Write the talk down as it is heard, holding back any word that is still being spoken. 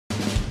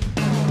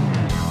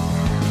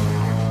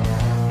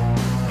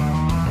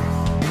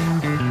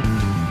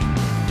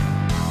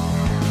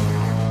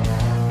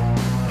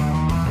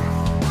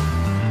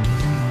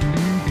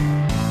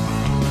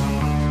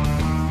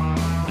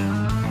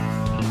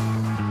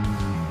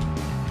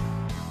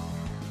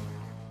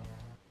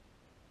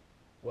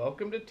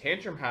welcome to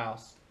Tantrum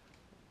House.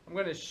 I'm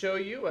going to show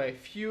you a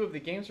few of the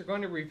games we're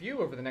going to review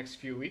over the next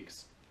few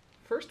weeks.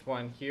 First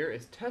one here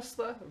is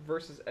Tesla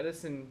vs.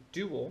 Edison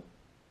Duel.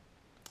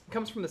 It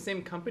comes from the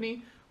same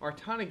company,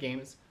 Artana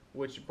Games,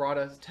 which brought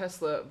us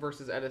Tesla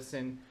vs.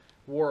 Edison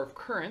War of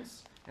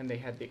Currents, and they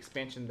had the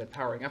expansion, the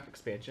Powering Up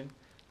expansion.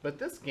 But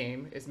this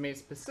game is made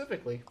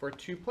specifically for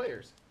 2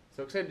 players.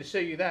 So excited to show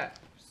you that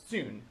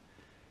soon.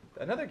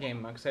 Another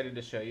game I'm excited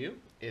to show you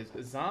is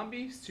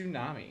Zombie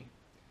Tsunami.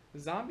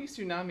 Zombie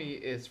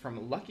Tsunami is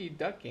from Lucky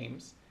Duck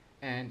Games,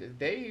 and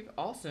they've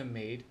also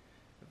made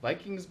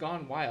Vikings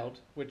Gone Wild,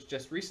 which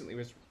just recently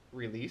was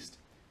released.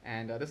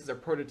 And this is a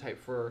prototype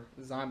for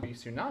Zombie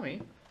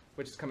Tsunami,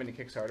 which is coming to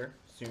Kickstarter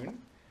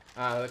soon.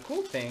 One of the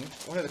cool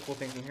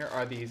things in here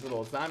are these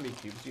little zombie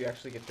cubes. You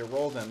actually get to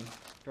roll them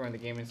during the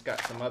game, and it's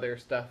got some other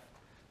stuff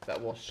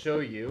that we'll show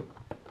you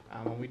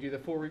when we do the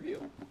full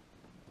review.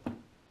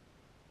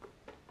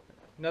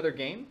 Another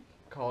game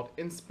called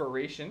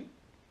Inspiration.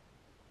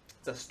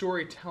 It's a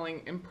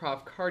storytelling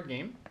improv card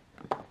game.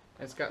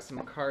 It's got some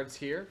cards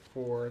here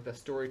for the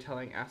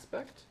storytelling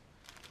aspect.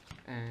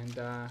 And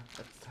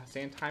that's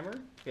Sand Timer.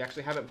 We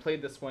actually haven't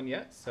played this one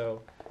yet,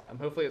 so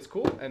hopefully it's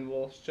cool, and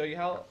we'll show you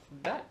how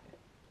that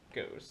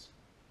goes.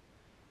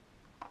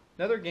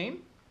 Another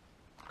game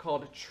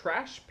called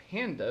Trash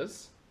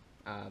Pandas.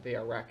 They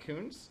are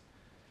raccoons.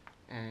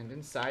 And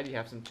inside you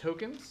have some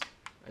tokens,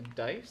 a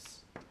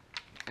dice,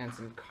 and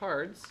some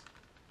cards.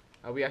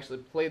 We actually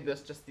played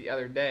this just the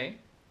other day.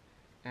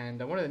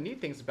 And one of the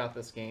neat things about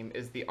this game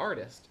is the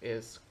artist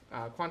is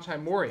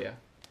Kwanchai Moria.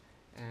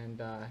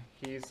 And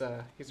he's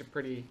a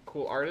pretty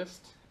cool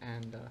artist,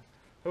 and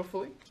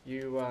hopefully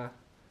you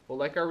will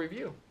like our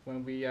review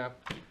when we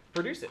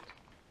produce it.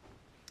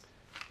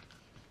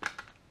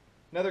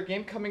 Another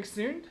game coming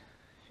soon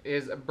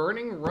is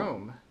Burning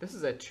Rome. This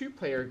is a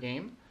 2-player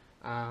game.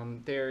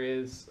 There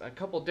is a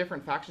couple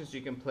different factions you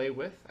can play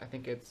with. I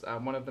think it's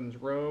one of them is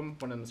Rome,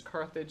 one of them is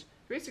Carthage.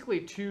 Basically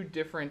 2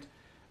 different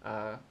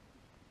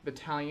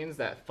battalions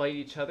that fight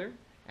each other,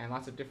 and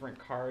lots of different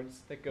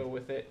cards that go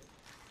with it.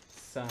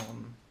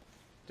 Some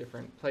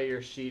different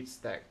player sheets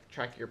that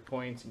track your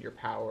points and your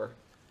power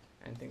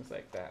and things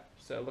like that.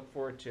 So I look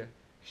forward to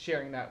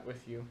sharing that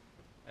with you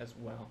as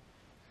well.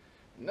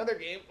 Another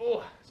game,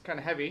 it's kind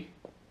of heavy.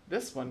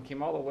 This one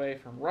came all the way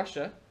from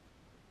Russia.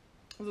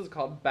 This is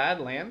called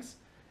Badlands,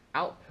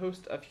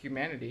 Outpost of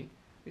Humanity.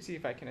 Let me see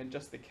if I can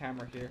adjust the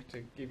camera here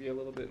to give you a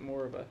little bit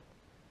more of a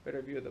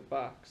better view of the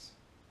box.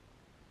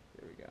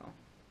 Here we go.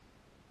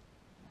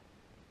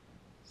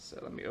 So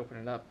let me open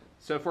it up.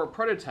 So for a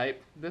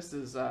prototype, this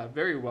is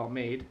very well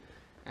made,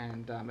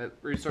 and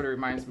it sort of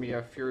reminds me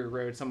of Fury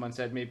Road. Someone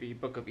said maybe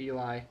Book of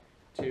Eli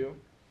too.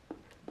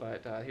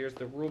 But here's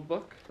the rule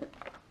book.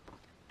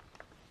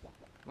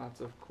 Lots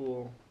of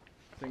cool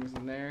things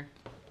in there.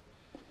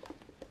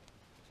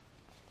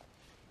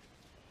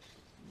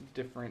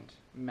 Different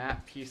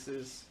map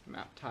pieces,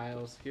 map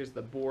tiles. Here's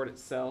the board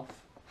itself.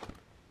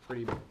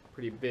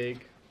 Pretty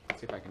big.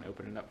 Let's see if I can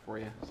open it up for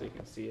you so you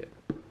can see it.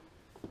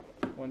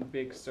 One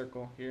big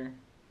circle here.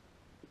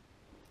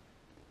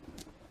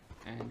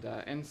 And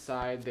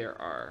inside there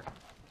are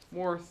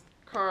more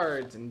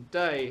cards and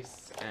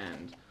dice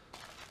and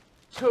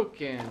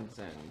tokens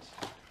and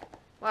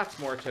lots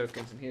more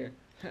tokens in here.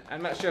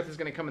 I'm not sure if this is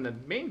going to come in the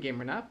main game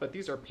or not, but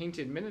these are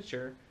painted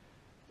miniature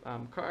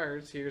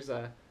cards. Here's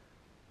a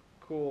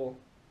cool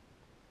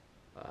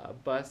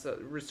bus. It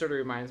sort of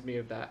reminds me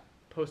of that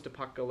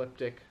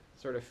post-apocalyptic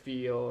sort of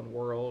feel and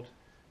world.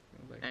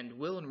 And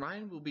Will and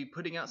Ryan will be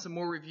putting out some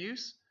more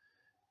reviews.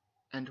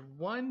 And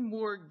one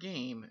more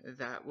game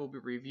that we'll be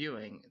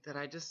reviewing that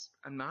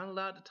I'm not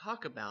allowed to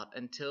talk about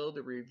until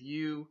the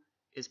review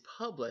is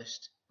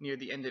published near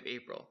the end of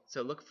April.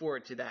 So look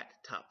forward to that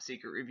top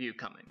secret review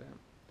coming.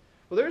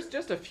 Well, there's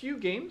just a few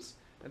games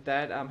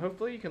that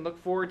hopefully you can look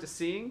forward to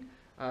seeing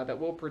that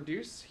we'll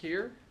produce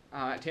here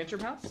at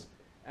Tantrum House.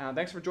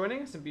 Thanks for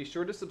joining us, and be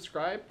sure to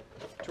subscribe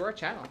to our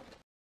channel.